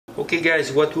Okay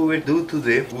guys, what we will do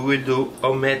today, we will do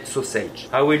homemade sausage.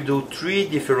 I will do 3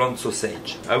 different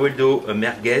sausage. I will do a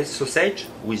merguez sausage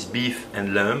with beef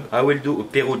and lamb. I will do a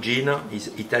perugine, is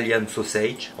Italian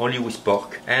sausage, only with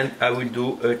pork. And I will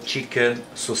do a chicken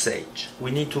sausage.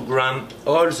 We need to grind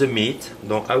all the meat.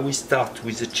 So I will start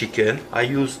with the chicken. I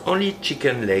use only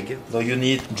chicken leg. So you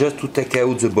need just to take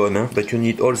out the bone, but you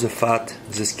need all the fat,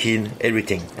 the skin,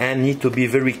 everything. And need to be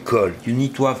very cold. You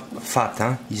need to have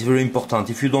fat, it's very important.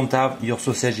 If you don't have, your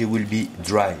sausage it will be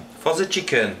dry. For the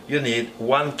chicken, you need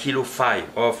 1,5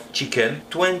 kg of chicken,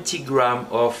 20 grams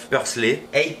of parsley,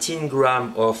 18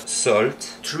 grams of salt,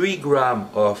 3 grams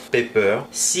of pepper,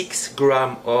 6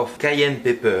 grams of cayenne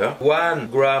pepper, 1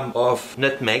 gram of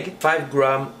nutmeg, 5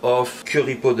 grams of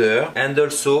curry powder, and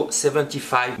also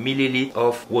 75 milliliters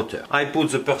of water. I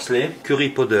put the parsley, curry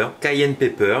powder, cayenne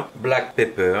pepper, black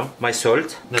pepper, my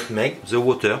salt, nutmeg, the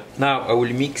water. Now I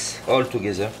will mix all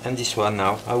together, and this one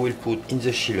now I will put in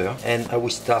the chiller, and I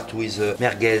will start with the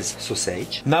merguez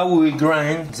sausage. Now we will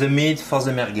grind the meat for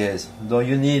the merguez. So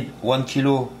you need 1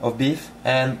 kg of beef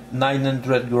and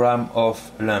 900 grams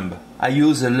of lamb. I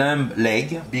use a lamb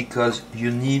leg because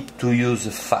you need to use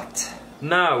the fat.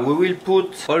 Now we will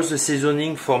put all the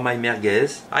seasoning for my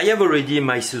merguez. I have already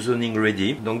my seasoning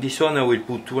ready. So this one I will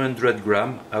put 200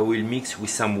 grams. I will mix with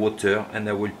some water and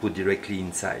I will put directly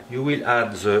inside. You will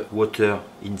add the water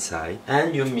inside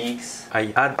and you mix.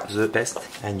 I add the paste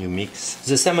and you mix.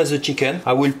 The same as the chicken,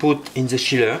 I will put in the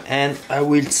chiller and I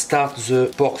will start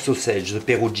the pork sausage, the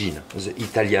perugine, the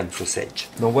Italian sausage.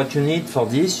 So what you need for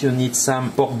this, you need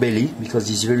some pork belly because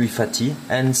it's very fatty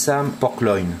and some pork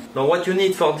loin. Now what you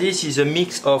need for this is a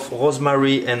mix of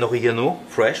rosemary and oregano,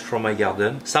 fresh from my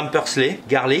garden, some parsley,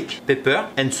 garlic, pepper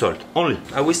and salt, only.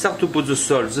 I will start to put the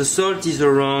salt. The salt is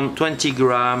around 20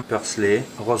 grams parsley,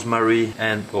 rosemary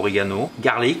and oregano,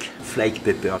 garlic, flake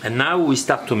pepper. And now we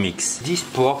start to mix. This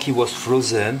pork, it was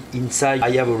frozen. Inside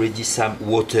I have already some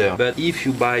water. But if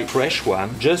you buy fresh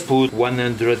one, just put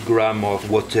 100 grams of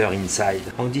water inside.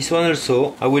 On this one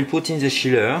also, I will put in the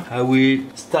chiller. I will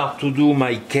start to do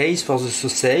my case for the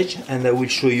sausage and I will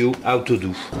show you how to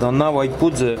do. So now I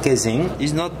put the casing.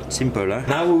 It's not simple.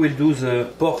 Now we will do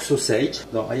the pork sausage.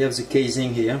 So I have the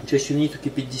casing here. Just you need to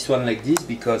keep it this one like this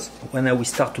because when I will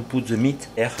start to put the meat,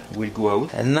 air will go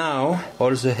out. And now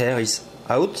all the hair is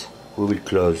out. We will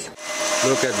close.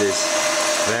 Look at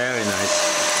this. Very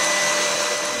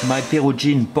nice. My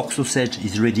perugine pork sausage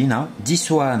is ready now. This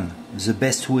one, the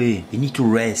best way, you need to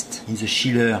rest in the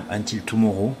chiller until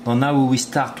tomorrow. So now we will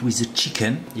start with the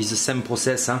chicken. It's the same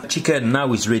process. Chicken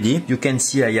now is ready. You can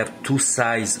see I have 2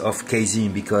 sizes of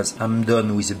casing because I'm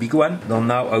done with the big one. So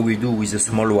now I will do with the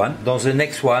small one. Then the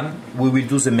next one, we will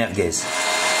do the merguez.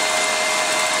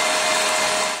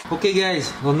 Okay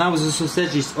guys, so now the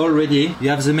sausage is all ready. You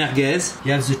have the merguez,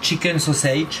 you have the chicken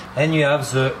sausage, and you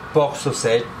have the pork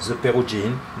sausage, the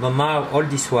perugine. So now all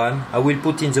this one, I will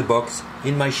put in the box,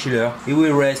 in my chiller. It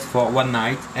will rest for 1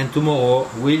 night, and tomorrow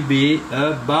will be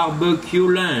a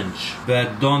barbecue lunch.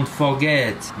 But don't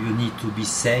forget, you need to be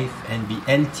safe and be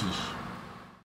healthy.